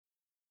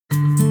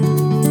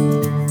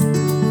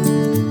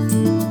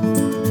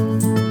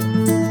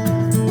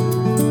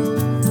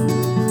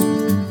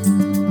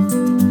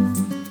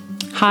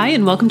Hi,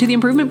 and welcome to The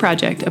Improvement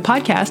Project, a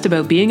podcast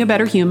about being a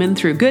better human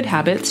through good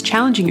habits,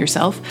 challenging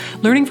yourself,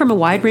 learning from a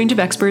wide range of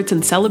experts,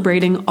 and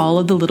celebrating all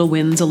of the little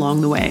wins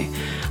along the way.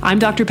 I'm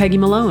Dr. Peggy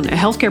Malone, a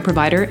healthcare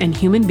provider and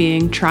human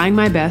being trying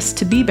my best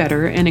to be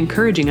better and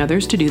encouraging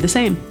others to do the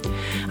same.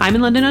 I'm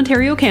in London,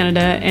 Ontario, Canada,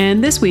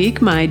 and this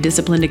week, my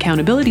disciplined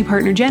accountability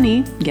partner,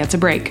 Jenny, gets a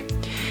break.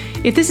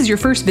 If this is your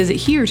first visit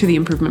here to the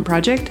Improvement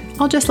Project,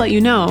 I'll just let you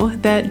know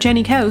that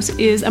Jenny Kaus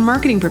is a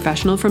marketing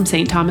professional from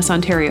St. Thomas,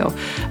 Ontario,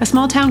 a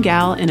small town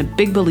gal and a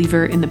big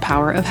believer in the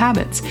power of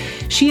habits.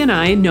 She and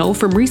I know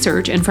from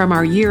research and from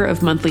our year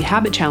of monthly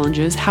habit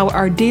challenges how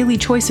our daily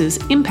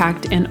choices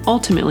impact and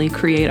ultimately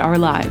create our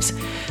lives.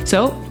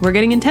 So we're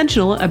getting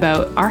intentional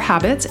about our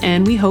habits,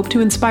 and we hope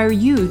to inspire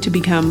you to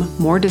become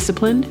more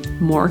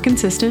disciplined, more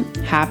consistent,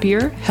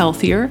 happier,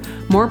 healthier,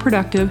 more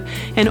productive,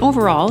 and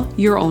overall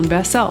your own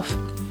best self.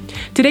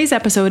 Today's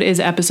episode is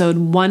episode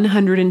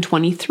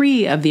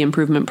 123 of the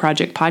Improvement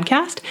Project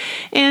podcast,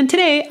 and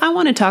today I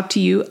want to talk to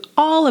you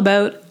all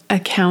about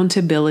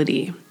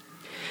accountability.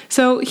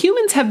 So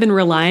humans have been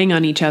relying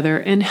on each other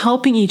and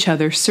helping each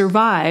other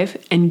survive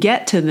and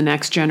get to the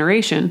next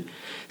generation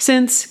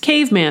since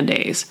caveman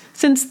days,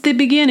 since the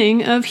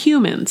beginning of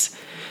humans.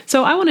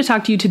 So I want to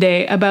talk to you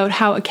today about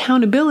how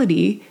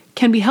accountability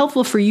can be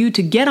helpful for you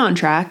to get on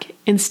track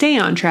and stay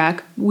on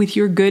track with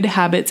your good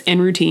habits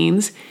and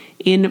routines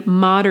in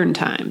modern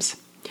times.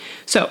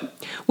 So,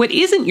 what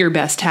isn't your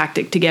best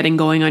tactic to getting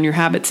going on your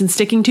habits and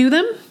sticking to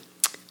them?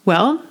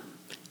 Well,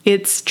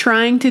 it's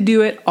trying to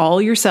do it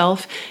all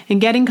yourself and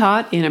getting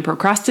caught in a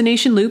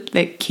procrastination loop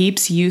that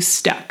keeps you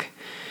stuck.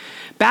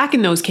 Back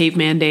in those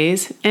caveman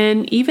days,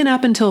 and even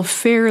up until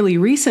fairly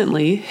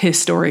recently,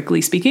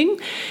 historically speaking,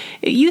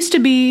 it used to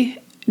be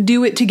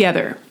do it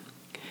together.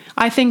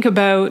 I think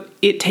about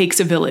it takes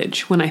a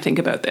village when I think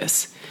about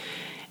this.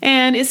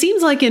 And it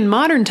seems like in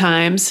modern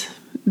times,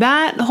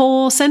 that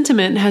whole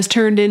sentiment has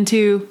turned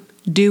into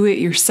do it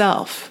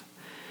yourself.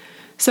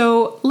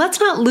 So let's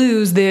not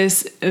lose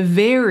this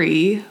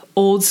very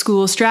old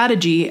school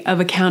strategy of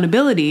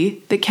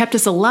accountability that kept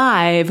us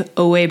alive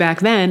way back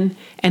then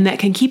and that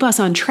can keep us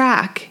on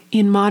track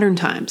in modern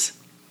times.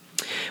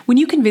 When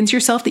you convince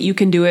yourself that you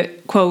can do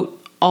it,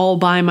 quote, all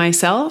by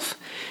myself,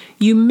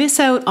 you miss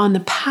out on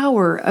the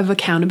power of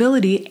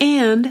accountability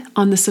and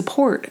on the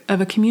support of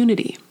a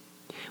community.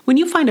 When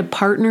you find a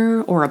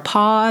partner or a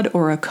pod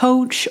or a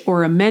coach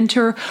or a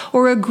mentor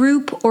or a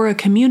group or a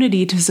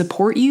community to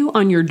support you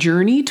on your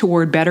journey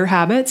toward better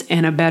habits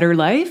and a better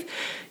life,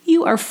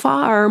 you are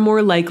far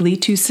more likely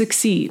to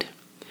succeed.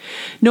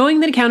 Knowing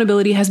that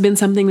accountability has been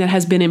something that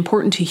has been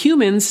important to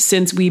humans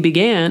since we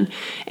began,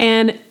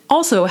 and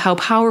also how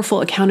powerful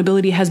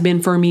accountability has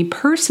been for me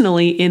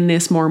personally in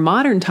this more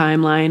modern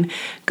timeline,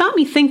 got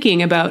me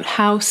thinking about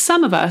how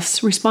some of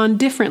us respond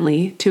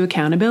differently to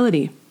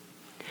accountability.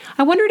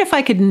 I wondered if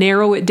I could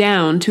narrow it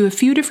down to a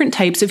few different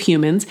types of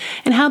humans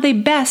and how they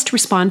best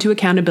respond to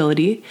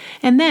accountability,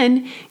 and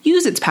then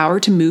use its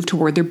power to move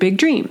toward their big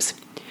dreams.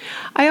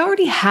 I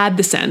already had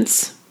the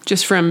sense,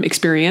 just from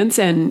experience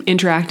and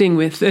interacting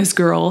with this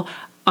girl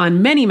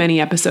on many,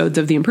 many episodes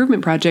of The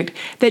Improvement Project,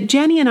 that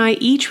Jenny and I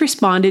each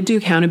responded to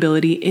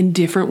accountability in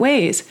different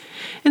ways.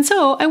 And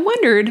so I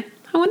wonder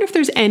if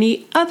there's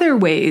any other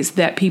ways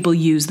that people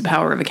use the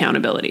power of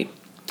accountability.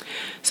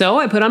 So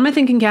I put on my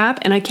thinking cap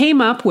and I came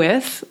up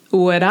with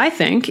what I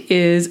think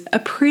is a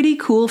pretty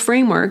cool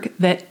framework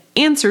that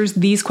answers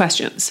these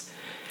questions.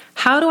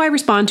 How do I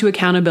respond to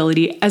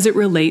accountability as it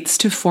relates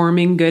to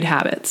forming good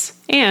habits?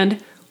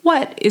 And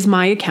what is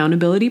my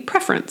accountability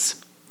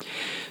preference?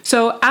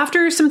 So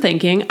after some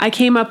thinking, I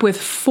came up with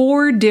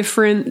 4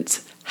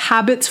 different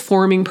habits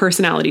forming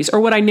personalities, or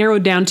what I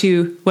narrowed down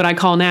to what I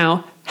call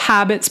now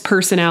habits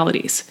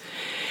personalities.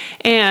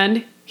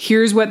 And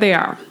here's what they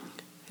are.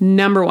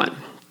 Number 1.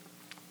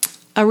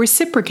 A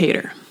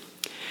reciprocator.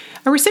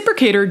 A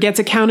reciprocator gets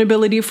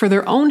accountability for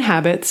their own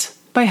habits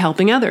by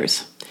helping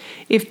others.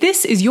 If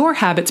this is your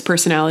habits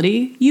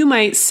personality, you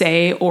might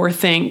say or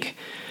think,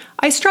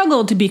 I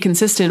struggle to be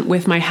consistent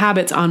with my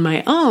habits on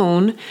my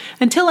own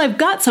until I've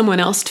got someone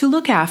else to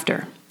look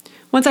after.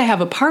 Once I have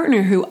a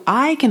partner who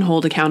I can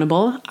hold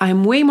accountable,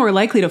 I'm way more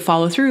likely to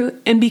follow through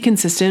and be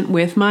consistent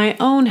with my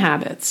own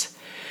habits.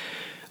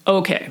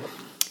 Okay,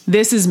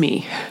 this is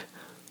me.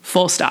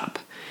 Full stop.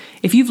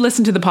 If you've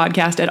listened to the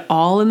podcast at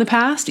all in the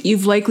past,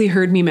 you've likely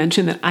heard me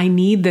mention that I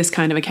need this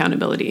kind of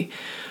accountability.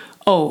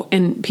 Oh,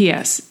 and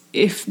P.S.,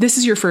 if this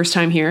is your first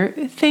time here,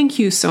 thank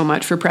you so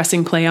much for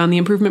pressing play on The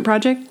Improvement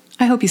Project.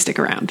 I hope you stick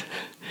around.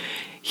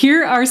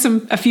 Here are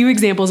a few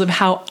examples of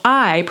how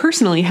I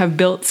personally have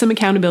built some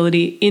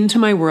accountability into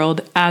my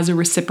world as a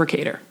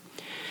reciprocator.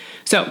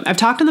 So I've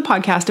talked on the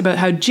podcast about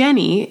how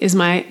Jenny is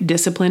my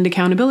disciplined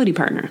accountability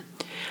partner.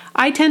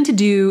 I tend to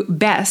do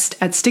best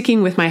at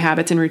sticking with my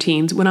habits and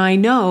routines when I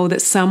know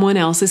that someone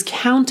else is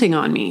counting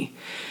on me.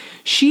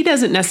 She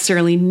doesn't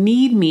necessarily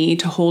need me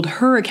to hold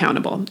her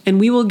accountable, and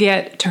we will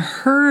get to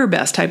her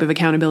best type of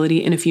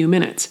accountability in a few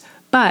minutes.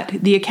 But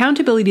the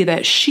accountability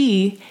that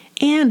she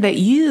and that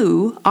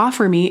you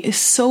offer me is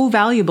so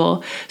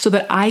valuable so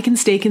that I can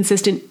stay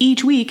consistent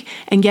each week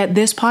and get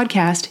this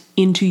podcast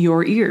into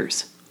your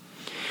ears.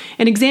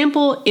 An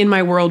example in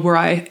my world where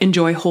I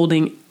enjoy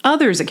holding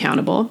others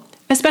accountable,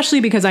 especially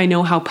because I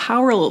know how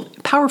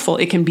powerful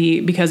it can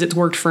be because it's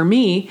worked for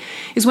me,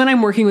 is when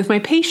I'm working with my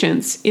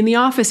patients in the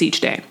office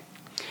each day.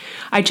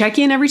 I check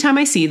in every time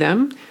I see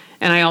them,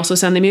 and I also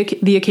send them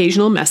the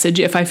occasional message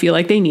if I feel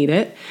like they need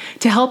it,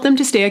 to help them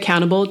to stay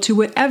accountable to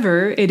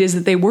whatever it is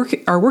that they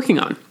are working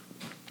on,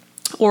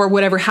 or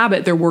whatever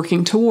habit they're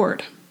working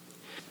toward.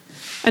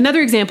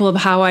 Another example of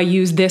how I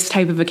use this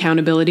type of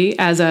accountability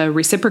as a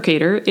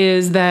reciprocator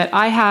is that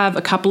I have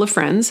a couple of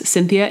friends,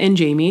 Cynthia and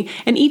Jamie,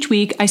 and each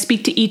week I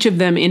speak to each of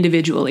them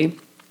individually.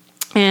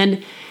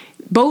 And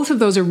both of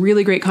those are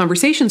really great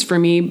conversations for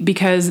me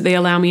because they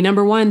allow me,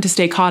 number one, to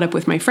stay caught up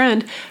with my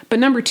friend, but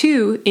number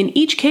two, in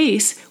each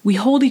case, we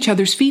hold each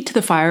other's feet to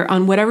the fire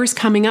on whatever's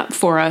coming up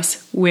for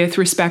us with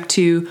respect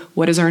to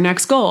what is our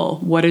next goal,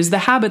 what is the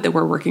habit that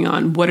we're working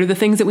on, what are the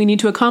things that we need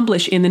to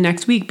accomplish in the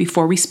next week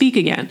before we speak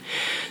again.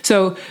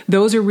 So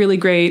those are really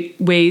great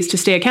ways to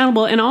stay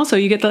accountable, and also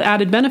you get the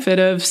added benefit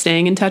of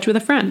staying in touch with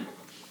a friend.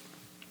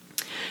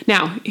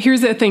 Now,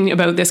 here's the thing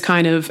about this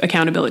kind of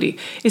accountability,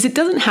 is it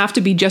doesn't have to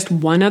be just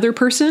one other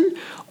person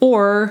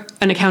or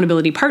an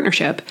accountability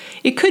partnership.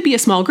 It could be a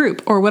small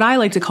group, or what I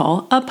like to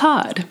call a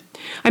pod.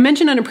 I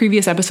mentioned on a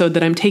previous episode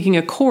that I'm taking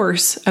a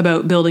course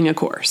about building a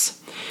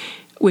course,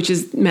 which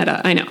is meta,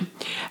 I know.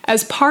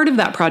 As part of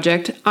that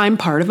project, I'm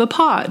part of a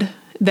pod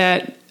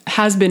that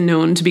has been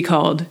known to be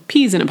called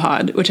Peas in a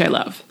Pod, which I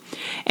love.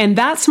 And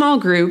that small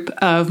group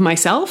of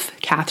myself,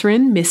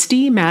 Catherine,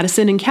 Misty,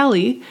 Madison, and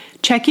Kelly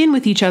check in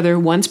with each other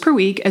once per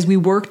week as we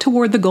work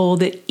toward the goal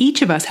that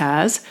each of us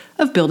has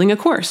of building a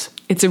course.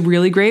 It's a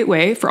really great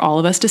way for all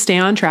of us to stay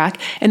on track,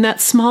 and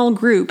that small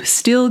group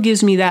still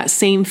gives me that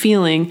same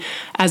feeling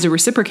as a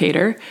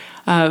reciprocator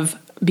of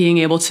being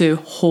able to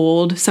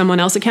hold someone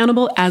else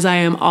accountable as I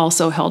am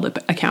also held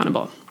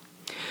accountable.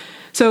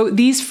 So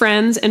these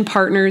friends and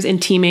partners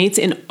and teammates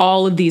in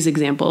all of these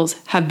examples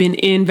have been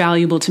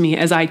invaluable to me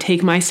as I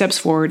take my steps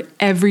forward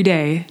every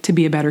day to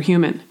be a better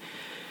human.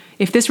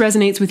 If this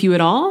resonates with you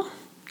at all,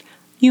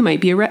 you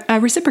might be a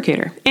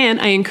reciprocator. And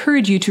I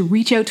encourage you to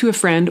reach out to a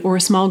friend or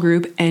a small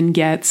group and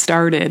get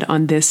started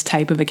on this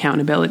type of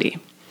accountability.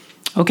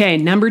 Okay,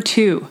 number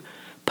 2,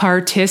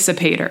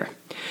 participator.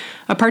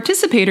 A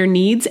participator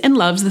needs and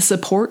loves the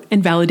support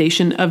and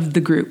validation of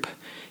the group.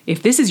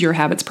 If this is your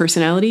habits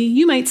personality,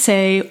 you might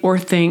say or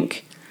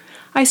think,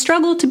 I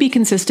struggle to be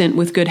consistent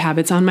with good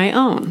habits on my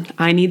own.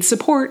 I need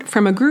support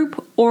from a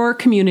group or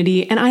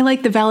community, and I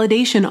like the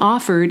validation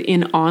offered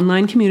in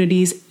online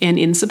communities and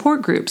in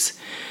support groups.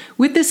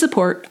 With this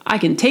support, I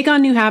can take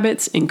on new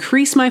habits,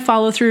 increase my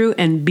follow-through,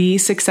 and be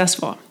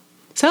successful.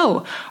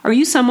 So, are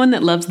you someone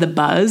that loves the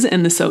buzz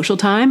and the social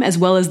time as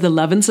well as the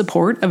love and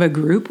support of a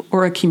group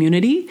or a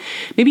community?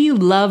 Maybe you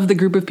love the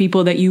group of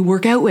people that you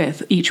work out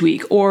with each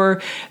week,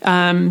 or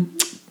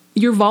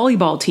your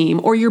volleyball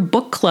team, or your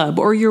book club,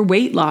 or your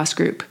weight loss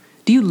group.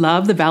 Do you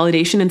love the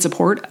validation and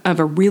support of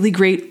a really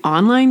great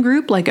online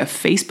group like a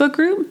Facebook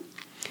group?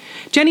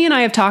 Jenny and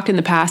I have talked in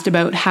the past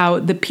about how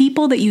the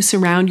people that you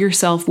surround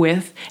yourself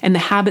with and the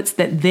habits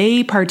that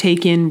they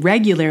partake in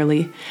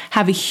regularly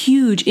have a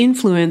huge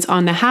influence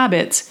on the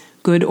habits,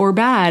 good or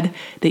bad,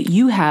 that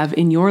you have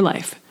in your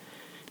life.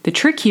 The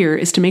trick here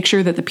is to make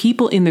sure that the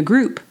people in the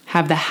group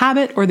have the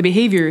habit or the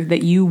behavior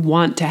that you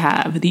want to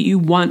have, that you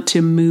want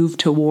to move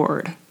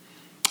toward.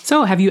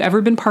 So, have you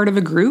ever been part of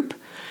a group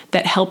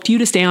that helped you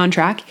to stay on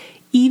track,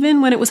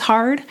 even when it was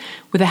hard,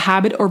 with a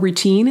habit or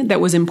routine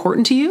that was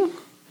important to you?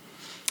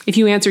 If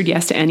you answered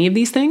yes to any of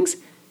these things,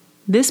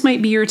 this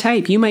might be your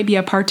type. You might be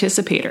a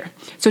participator.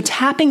 So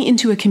tapping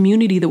into a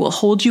community that will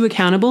hold you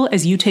accountable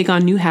as you take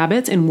on new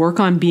habits and work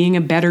on being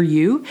a better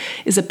you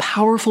is a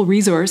powerful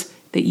resource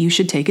that you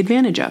should take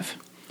advantage of.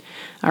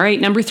 All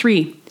right, number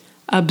 3,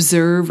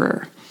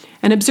 observer.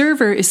 An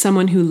observer is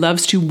someone who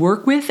loves to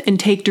work with and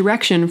take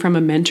direction from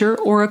a mentor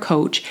or a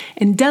coach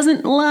and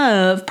doesn't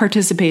love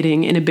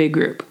participating in a big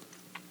group.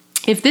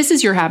 If this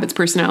is your habits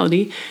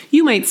personality,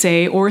 you might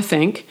say or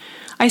think,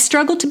 I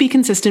struggle to be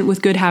consistent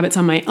with good habits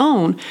on my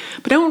own,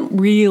 but I don't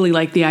really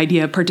like the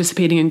idea of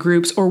participating in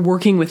groups or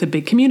working with a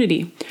big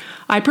community.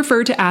 I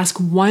prefer to ask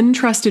one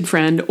trusted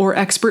friend or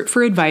expert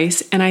for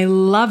advice, and I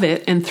love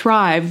it and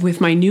thrive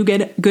with my new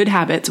good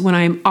habits when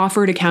I am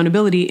offered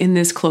accountability in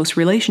this close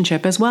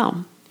relationship as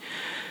well.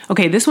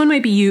 Okay, this one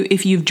might be you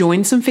if you've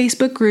joined some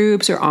Facebook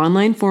groups or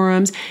online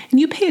forums and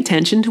you pay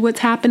attention to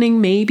what's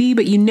happening maybe,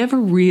 but you never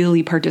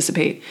really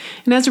participate.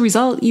 And as a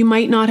result, you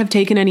might not have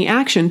taken any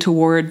action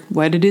toward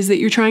what it is that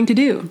you're trying to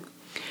do.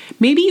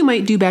 Maybe you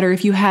might do better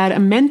if you had a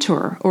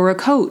mentor or a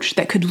coach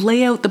that could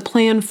lay out the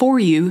plan for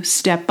you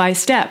step by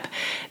step,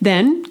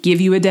 then give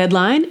you a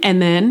deadline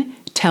and then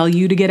tell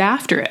you to get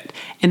after it,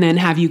 and then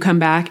have you come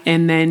back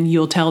and then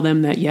you'll tell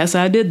them that, yes,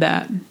 I did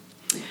that.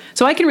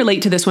 So I can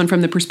relate to this one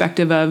from the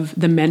perspective of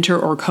the mentor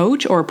or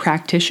coach or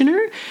practitioner.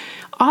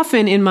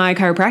 Often in my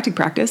chiropractic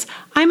practice,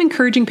 I'm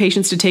encouraging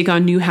patients to take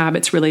on new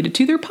habits related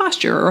to their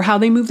posture or how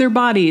they move their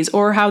bodies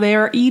or how they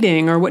are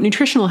eating or what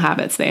nutritional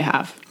habits they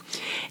have.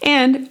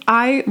 And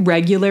I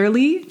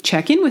regularly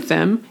check in with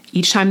them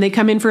each time they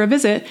come in for a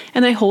visit,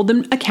 and I hold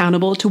them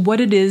accountable to what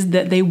it is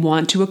that they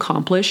want to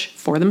accomplish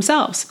for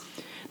themselves.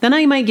 Then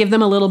I might give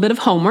them a little bit of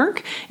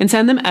homework and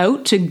send them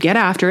out to get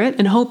after it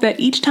and hope that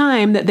each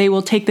time that they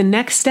will take the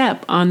next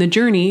step on the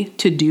journey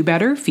to do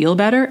better, feel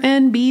better,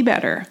 and be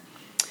better.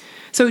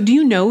 So do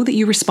you know that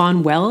you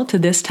respond well to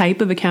this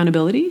type of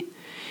accountability?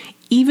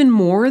 Even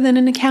more than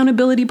an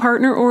accountability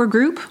partner or a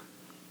group?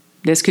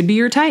 This could be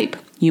your type.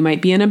 You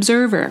might be an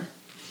observer.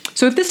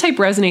 So if this type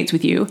resonates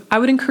with you, I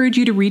would encourage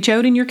you to reach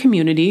out in your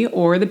community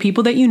or the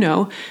people that you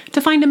know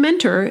to find a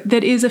mentor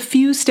that is a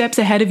few steps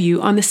ahead of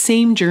you on the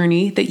same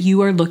journey that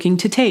you are looking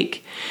to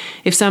take.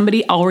 If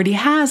somebody already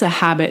has a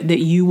habit that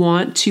you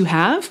want to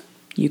have,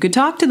 you could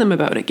talk to them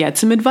about it, get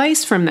some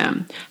advice from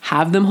them,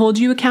 have them hold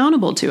you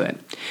accountable to it.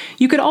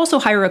 You could also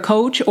hire a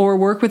coach or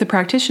work with a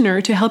practitioner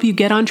to help you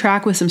get on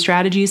track with some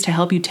strategies to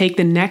help you take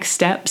the next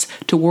steps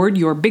toward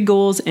your big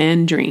goals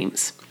and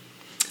dreams.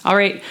 All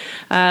right,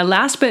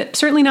 last but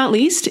certainly not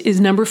least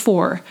is number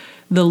 4,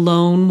 the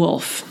lone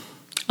wolf.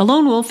 A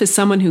lone wolf is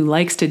someone who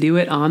likes to do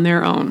it on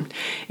their own.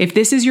 If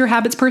this is your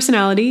habits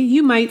personality,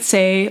 you might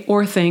say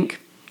or think,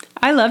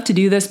 I love to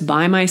do this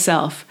by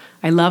myself.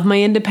 I love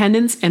my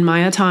independence and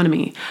my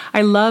autonomy.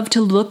 I love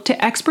to look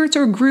to experts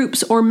or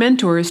groups or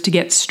mentors to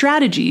get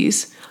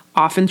strategies,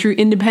 often through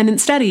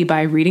independent study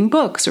by reading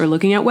books or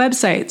looking at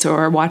websites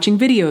or watching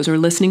videos or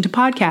listening to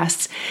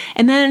podcasts,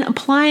 and then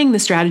applying the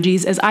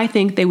strategies as I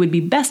think they would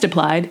be best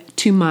applied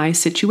to my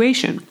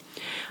situation.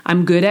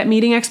 I'm good at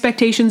meeting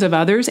expectations of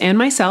others and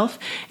myself,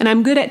 and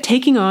I'm good at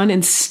taking on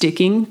and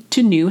sticking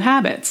to new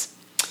habits.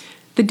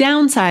 The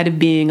downside of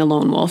being a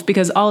lone wolf,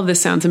 because all of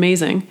this sounds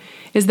amazing,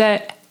 is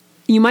that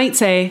you might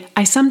say,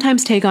 I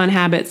sometimes take on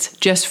habits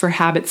just for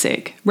habit's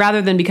sake,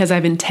 rather than because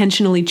I've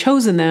intentionally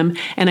chosen them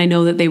and I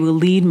know that they will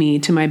lead me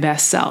to my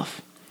best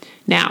self.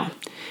 Now,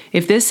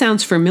 if this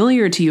sounds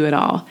familiar to you at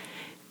all,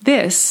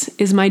 this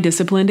is my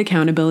disciplined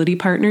accountability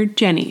partner,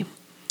 Jenny.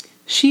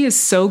 She is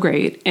so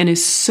great and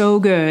is so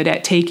good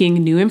at taking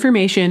new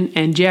information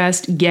and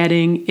just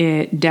getting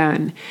it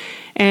done.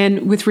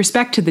 And with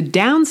respect to the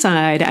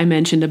downside I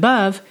mentioned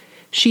above,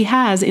 she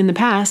has in the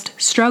past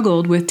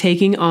struggled with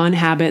taking on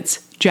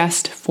habits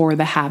just for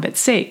the habit's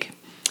sake.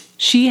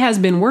 She has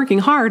been working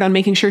hard on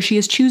making sure she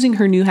is choosing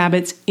her new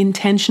habits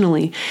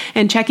intentionally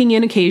and checking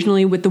in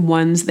occasionally with the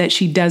ones that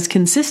she does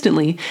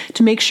consistently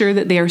to make sure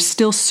that they are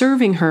still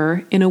serving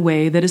her in a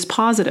way that is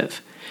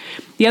positive.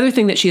 The other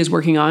thing that she is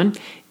working on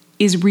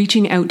is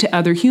reaching out to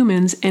other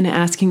humans and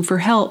asking for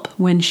help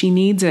when she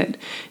needs it.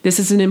 This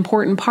is an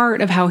important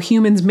part of how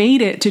humans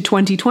made it to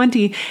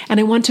 2020, and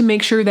I want to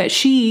make sure that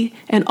she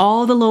and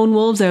all the lone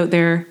wolves out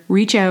there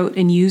reach out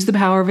and use the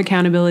power of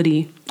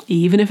accountability,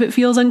 even if it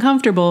feels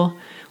uncomfortable,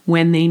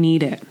 when they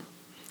need it.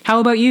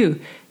 How about you?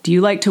 Do you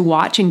like to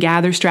watch and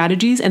gather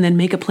strategies and then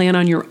make a plan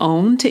on your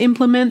own to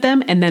implement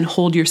them and then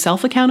hold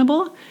yourself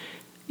accountable?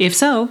 If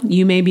so,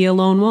 you may be a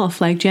lone wolf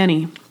like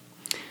Jenny.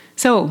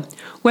 So,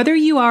 whether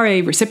you are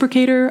a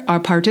reciprocator, a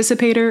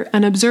participator,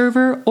 an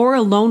observer, or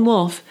a lone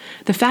wolf,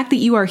 the fact that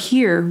you are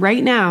here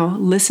right now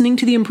listening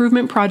to the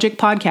Improvement Project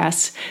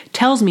podcasts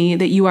tells me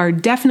that you are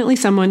definitely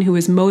someone who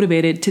is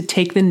motivated to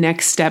take the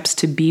next steps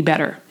to be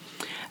better.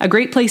 A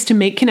great place to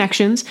make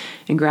connections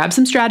and grab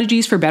some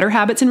strategies for better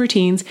habits and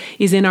routines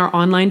is in our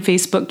online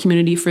Facebook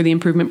community for the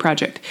Improvement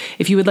Project.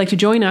 If you would like to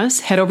join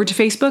us, head over to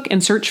Facebook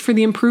and search for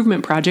the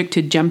Improvement Project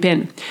to jump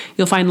in.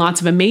 You'll find lots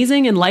of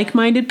amazing and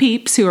like-minded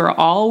peeps who are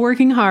all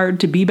working hard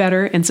to be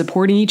better and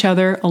supporting each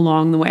other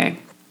along the way.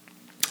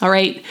 All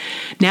right,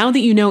 now that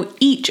you know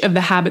each of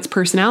the habits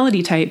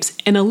personality types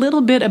and a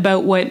little bit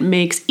about what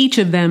makes each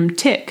of them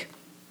tick,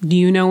 do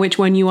you know which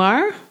one you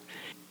are?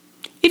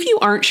 If you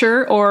aren't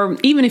sure, or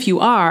even if you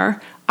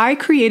are, I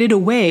created a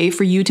way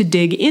for you to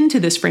dig into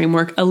this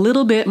framework a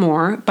little bit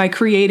more by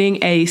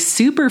creating a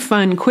super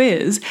fun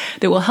quiz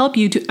that will help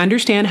you to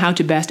understand how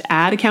to best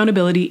add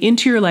accountability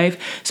into your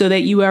life so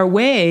that you are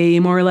way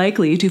more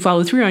likely to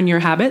follow through on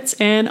your habits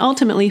and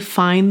ultimately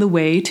find the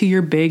way to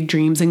your big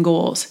dreams and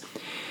goals.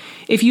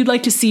 If you'd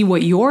like to see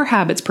what your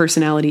habits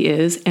personality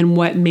is and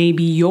what may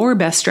be your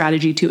best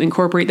strategy to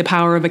incorporate the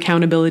power of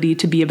accountability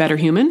to be a better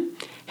human,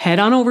 head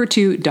on over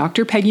to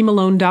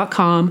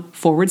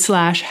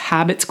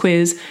drpeggymalone.com/habits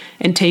quiz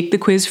and take the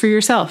quiz for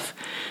yourself.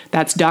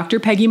 That's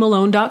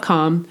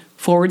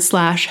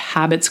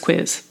drpeggymalone.com/habits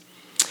quiz.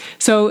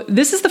 So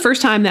this is the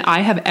first time that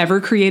I have ever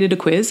created a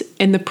quiz,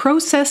 and the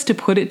process to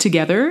put it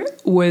together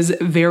was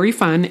very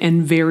fun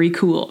and very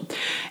cool.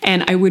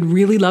 And I would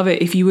really love it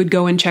if you would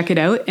go and check it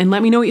out and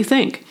let me know what you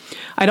think.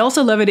 I'd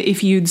also love it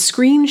if you'd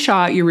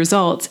screenshot your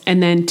results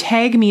and then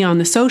tag me on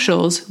the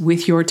socials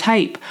with your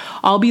type.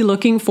 I'll be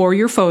looking for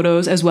your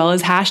photos as well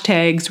as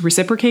hashtags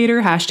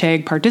reciprocator,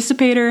 hashtag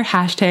participator,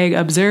 hashtag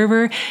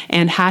observer,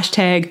 and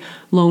hashtag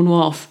lone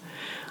wolf.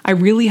 I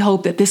really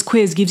hope that this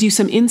quiz gives you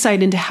some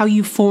insight into how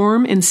you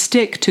form and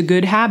stick to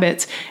good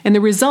habits, and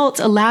the results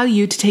allow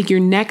you to take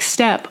your next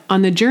step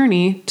on the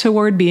journey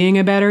toward being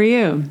a better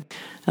you.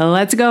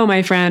 Let's go,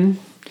 my friend.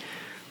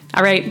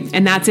 All right,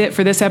 and that's it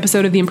for this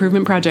episode of The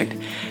Improvement Project.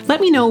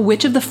 Let me know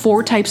which of the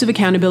 4 types of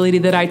accountability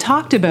that I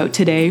talked about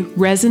today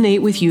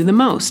resonate with you the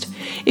most.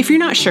 If you're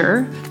not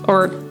sure,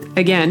 or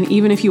again,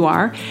 even if you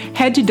are,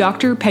 head to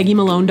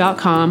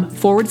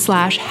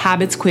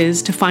drpeggymalone.com/habits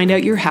quiz to find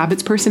out your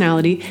habits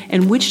personality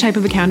and which type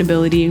of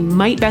accountability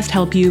might best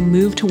help you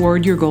move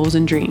toward your goals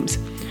and dreams.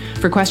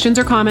 For questions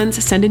or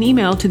comments, send an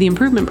email to The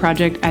Improvement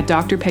Project at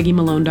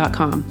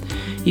drpeggymalone.com.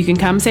 You can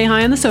come say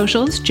hi on the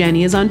socials.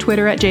 Jenny is on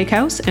Twitter at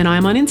jakehouse, and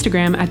I'm on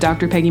Instagram at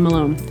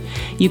drpeggymalone.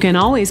 You can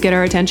always get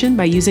our attention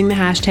by using the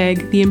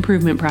hashtag The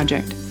Improvement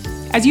Project.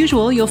 As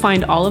usual, you'll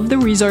find all of the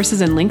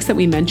resources and links that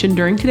we mentioned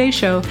during today's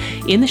show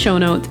in the show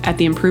notes at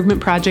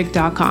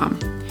theimprovementproject.com.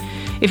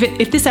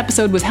 If this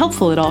episode was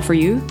helpful at all for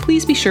you,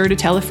 please be sure to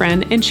tell a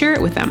friend and share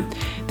it with them.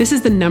 This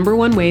is the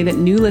 #1 way that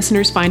new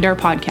listeners find our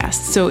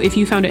podcast, so if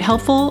you found it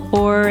helpful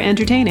or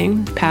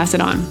entertaining, pass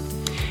it on.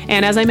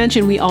 And as I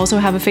mentioned, we also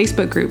have a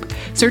Facebook group.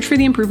 Search for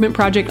The Improvement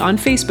Project on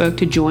Facebook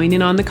to join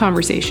in on the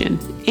conversation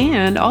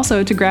and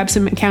also to grab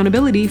some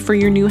accountability for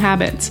your new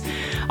habits.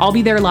 I'll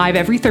be there live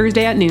every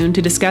Thursday at noon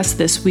to discuss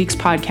this week's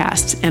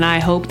podcasts, and I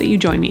hope that you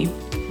join me.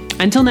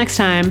 Until next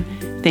time,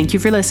 thank you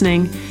for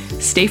listening,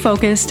 stay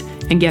focused,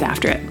 and get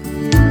after it.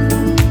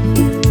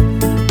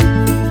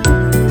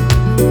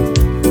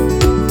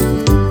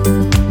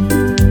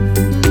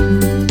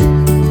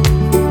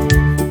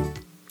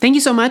 Thank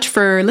you so much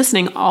for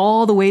listening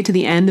all the way to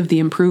the end of the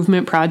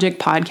Improvement Project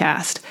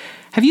podcast.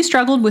 Have you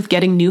struggled with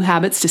getting new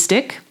habits to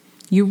stick?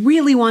 You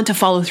really want to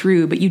follow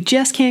through, but you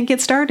just can't get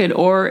started.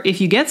 Or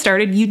if you get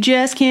started, you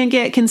just can't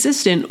get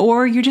consistent,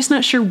 or you're just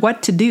not sure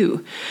what to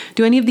do.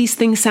 Do any of these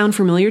things sound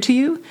familiar to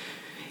you?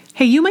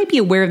 Hey, you might be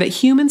aware that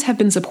humans have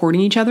been supporting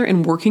each other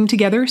and working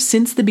together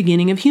since the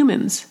beginning of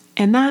humans.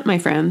 And that, my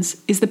friends,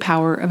 is the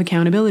power of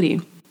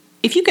accountability.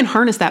 If you can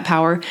harness that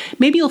power,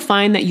 maybe you'll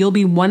find that you'll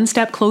be one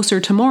step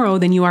closer tomorrow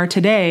than you are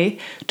today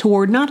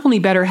toward not only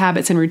better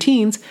habits and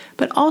routines,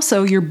 but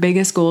also your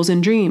biggest goals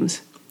and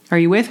dreams. Are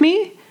you with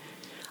me?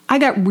 I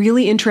got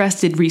really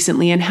interested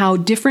recently in how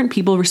different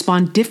people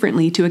respond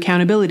differently to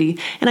accountability,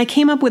 and I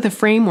came up with a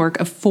framework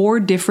of 4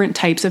 different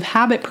types of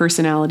habit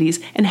personalities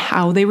and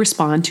how they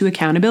respond to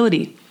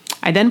accountability.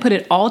 I then put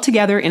it all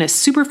together in a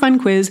super fun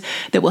quiz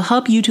that will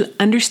help you to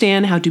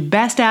understand how to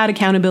best add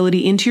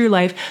accountability into your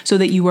life so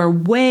that you are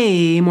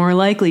way more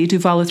likely to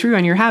follow through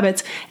on your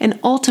habits and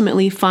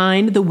ultimately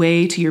find the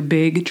way to your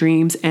big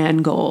dreams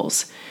and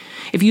goals.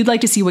 If you'd like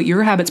to see what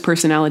your habits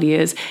personality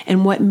is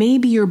and what may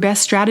be your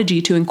best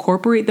strategy to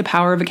incorporate the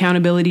power of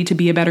accountability to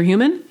be a better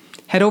human,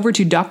 head over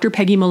to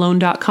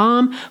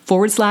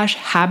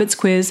drpeggymalone.com/habits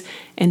quiz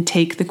and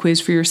take the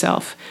quiz for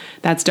yourself.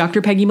 That's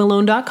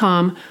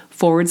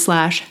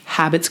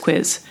drpeggymalone.com/habits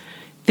quiz.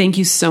 Thank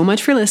you so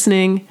much for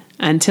listening.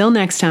 Until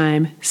next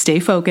time, stay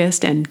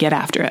focused and get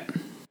after it.